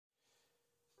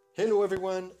Hello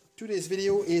everyone, today's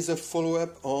video is a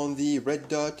follow-up on the red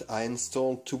dot I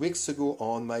installed 2 weeks ago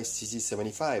on my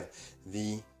CZ75,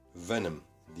 the Venom.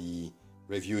 The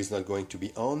review is not going to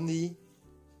be on the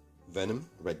Venom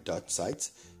red dot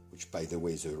site, which by the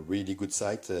way is a really good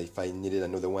site. If I needed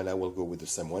another one, I will go with the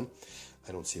same one.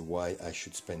 I don't see why I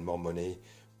should spend more money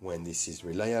when this is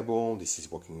reliable, this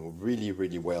is working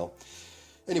really well.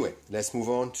 Anyway, let's move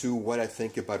on to what I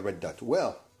think about red dot.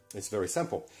 Well, it's very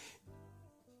simple.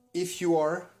 If you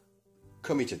are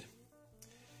committed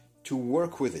to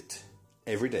work with it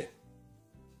every day,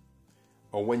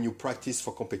 or when you practice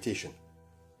for competition,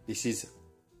 this is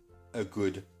a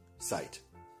good site.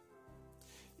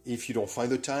 If you don't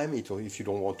find the time, if you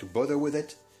don't want to bother with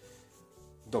it,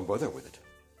 don't bother with it.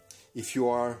 If you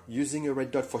are using a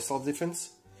red dot for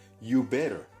self-defense, you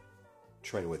better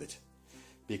train with it,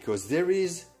 because there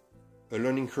is a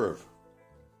learning curve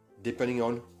depending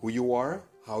on who you are,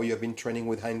 how you have been training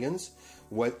with handguns,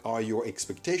 what are your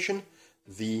expectations.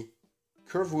 The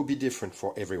curve will be different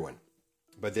for everyone,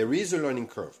 but there is a learning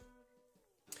curve.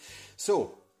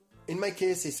 So in my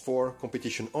case, it's for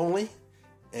competition only,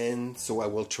 and so I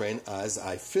will train as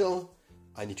I feel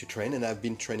I need to train, and I've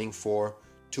been training for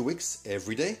 2 weeks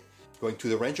every day, going to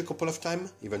the range a couple of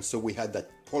times. Even so, we had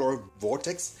that polar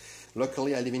vortex.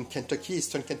 Luckily, I live in Kentucky,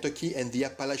 eastern Kentucky, and the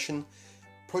Appalachian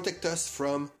protect us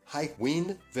from high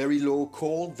wind, very low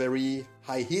cold, very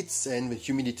high heats, and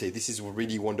humidity. This is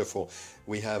really wonderful.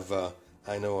 We have,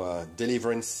 I know,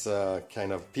 deliverance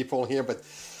kind of people here, but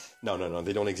no,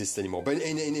 they don't exist anymore. But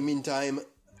in the meantime,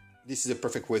 this is a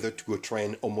perfect weather to go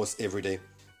train almost every day.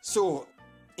 So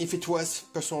if it was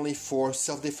personally for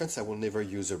self-defense, I will never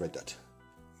use a red dot.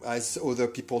 As other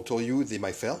people told you, they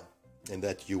might fail, and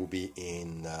that you will be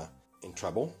in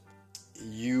trouble.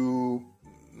 You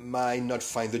might not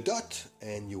find the dot,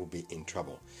 and you will be in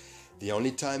trouble. The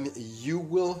only time you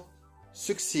will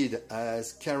succeed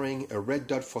as carrying a red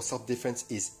dot for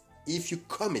self-defense is if you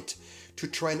commit to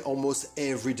train almost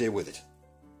every day with it.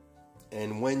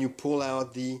 And when you pull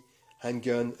out the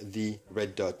handgun, the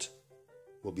red dot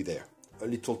will be there. A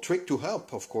little trick to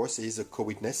help, of course, is a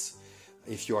co-witness.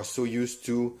 If you are so used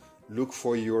to look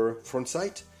for your front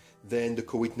sight, then the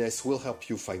co-witness will help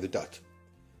you find the dot.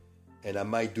 And I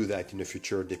might do that in the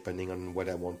future, depending on what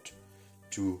I want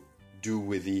to do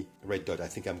with the red dot. I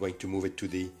think I'm going to move it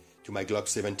to my Glock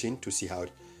 17 to see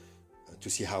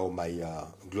how my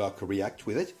Glock react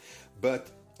with it.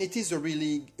 But it is a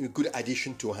really good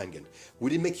addition to a handgun.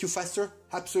 Would it make you faster?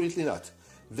 Absolutely not.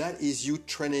 That is you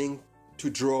training to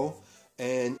draw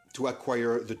and to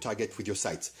acquire the target with your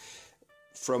sights.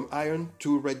 From iron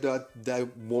to red dot, that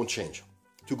won't change.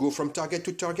 To go from target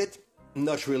to target,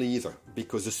 not really either,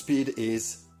 because the speed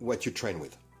is what you train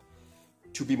with.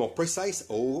 To be more precise,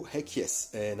 oh heck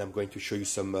yes, and I'm going to show you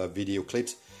some video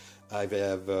clips I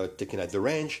have taken at the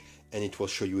range, and it will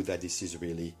show you that this is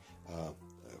really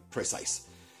precise.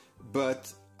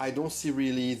 But I don't see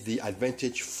really the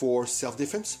advantage for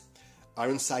self-defense.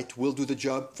 Iron sight will do the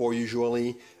job for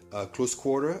usually close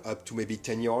quarter, up to maybe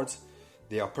 10 yards.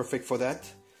 They are perfect for that.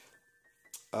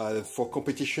 For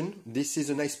competition, this is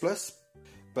a nice plus,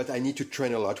 but I need to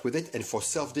train a lot with it. And for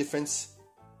self-defense,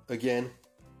 again,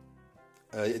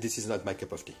 this is not my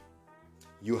cup of tea.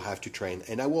 You have to train,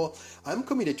 and I'm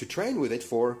committed to train with it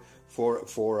for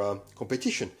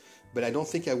competition, but I don't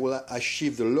think I will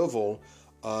achieve the level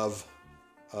of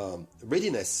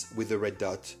readiness with the red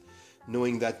dot,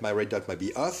 knowing that my red dot might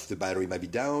be off, the battery might be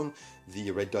down, the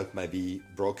red dot might be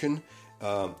broken,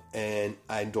 and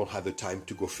I don't have the time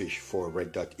to go fish for a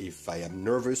red dot if I am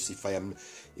nervous, if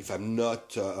I'm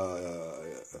not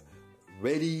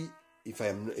ready,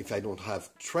 if I don't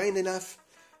have trained enough.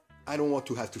 I don't want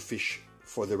to have to fish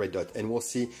for the red dot. And we'll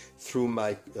see through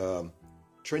my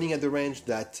training at the range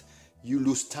that you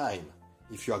lose time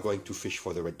if you are going to fish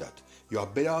for the red dot. You are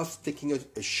better off taking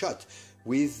a shot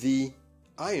with the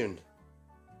iron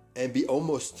and be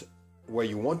almost where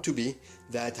you want to be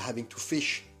than having to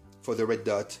fish for the red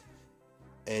dot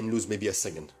and lose maybe a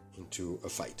second into a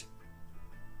fight.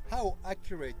 How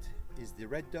accurate is the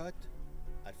red dot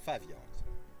at 5 yards?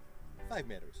 5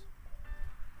 meters.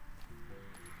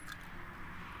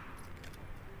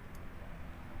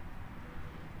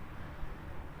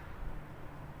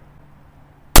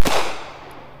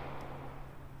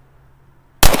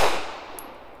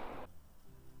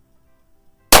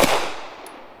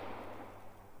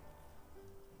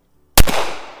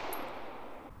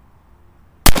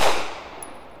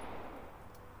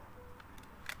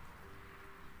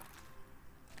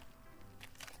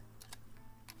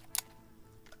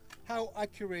 How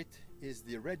accurate is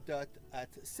the red dot at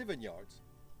 7 yards?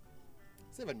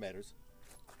 7 meters.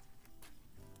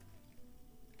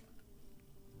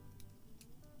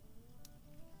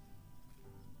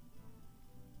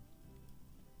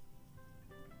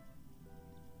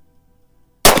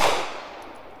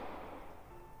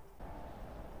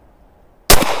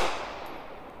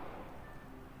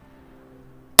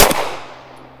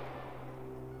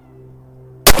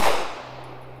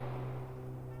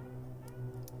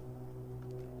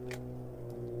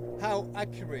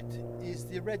 accurate is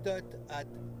the red dot at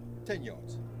 10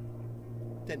 yards,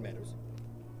 10 meters.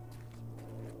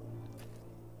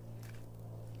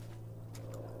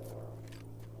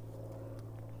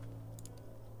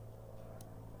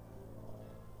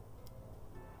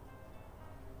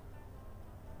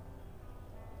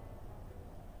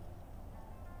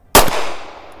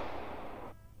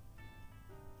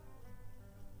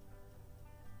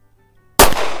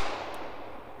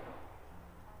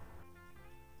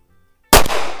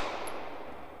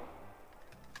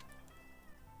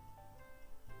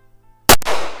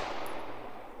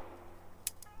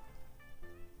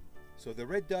 So the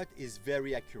red dot is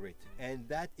very accurate, and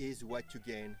that is what you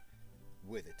gain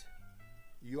with it.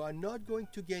 You are not going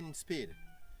to gain in speed.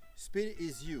 Speed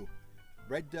is you.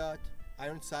 Red dot,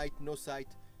 iron sight, no sight,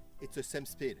 it's the same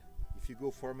speed. If you go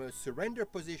from a surrender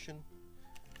position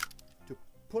to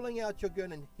pulling out your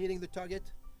gun and hitting the target,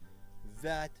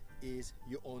 that is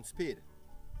your own speed.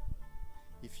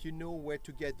 If you know where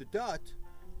to get the dot,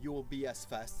 you will be as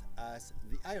fast as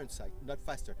the iron sight. Not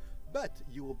faster, but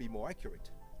you will be more accurate.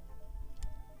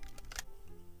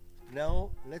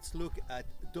 Now let's look at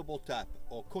double tap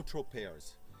or control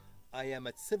pairs. I am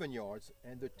at 7 yards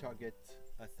and the target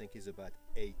I think is about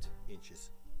 8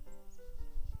 inches.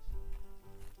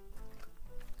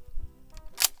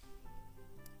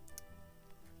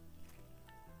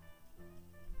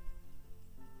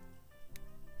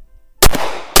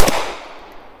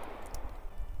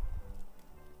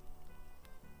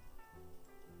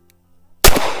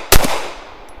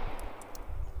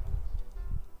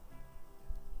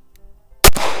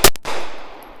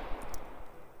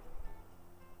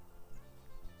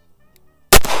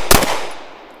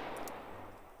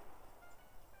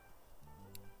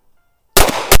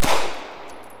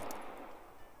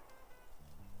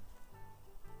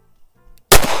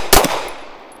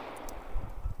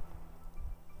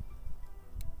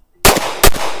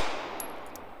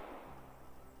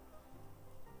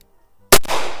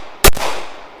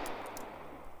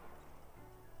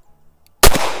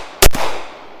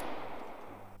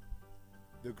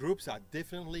 The groups are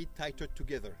definitely tighter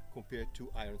together compared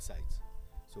to iron sights.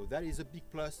 So that is a big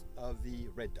plus of the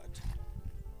red dot.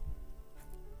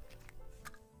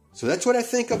 So that's what I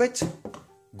think of it.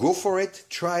 Go for it,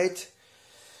 try it.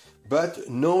 But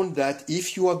know that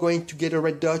if you are going to get a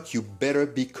red dot, you better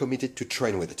be committed to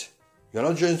train with it. You're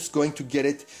not just going to get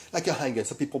it like a handgun.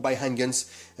 Some people buy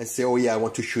handguns and say, oh yeah, I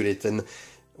want to shoot it. And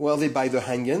well, they buy the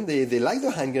handgun, they like the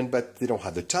handgun, but they don't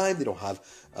have the time, they don't have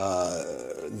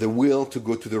the will to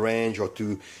go to the range or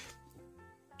to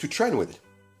train with it.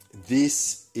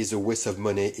 This is a waste of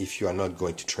money if you are not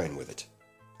going to train with it.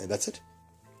 And that's it.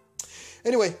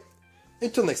 Anyway,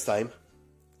 until next time,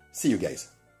 see you guys.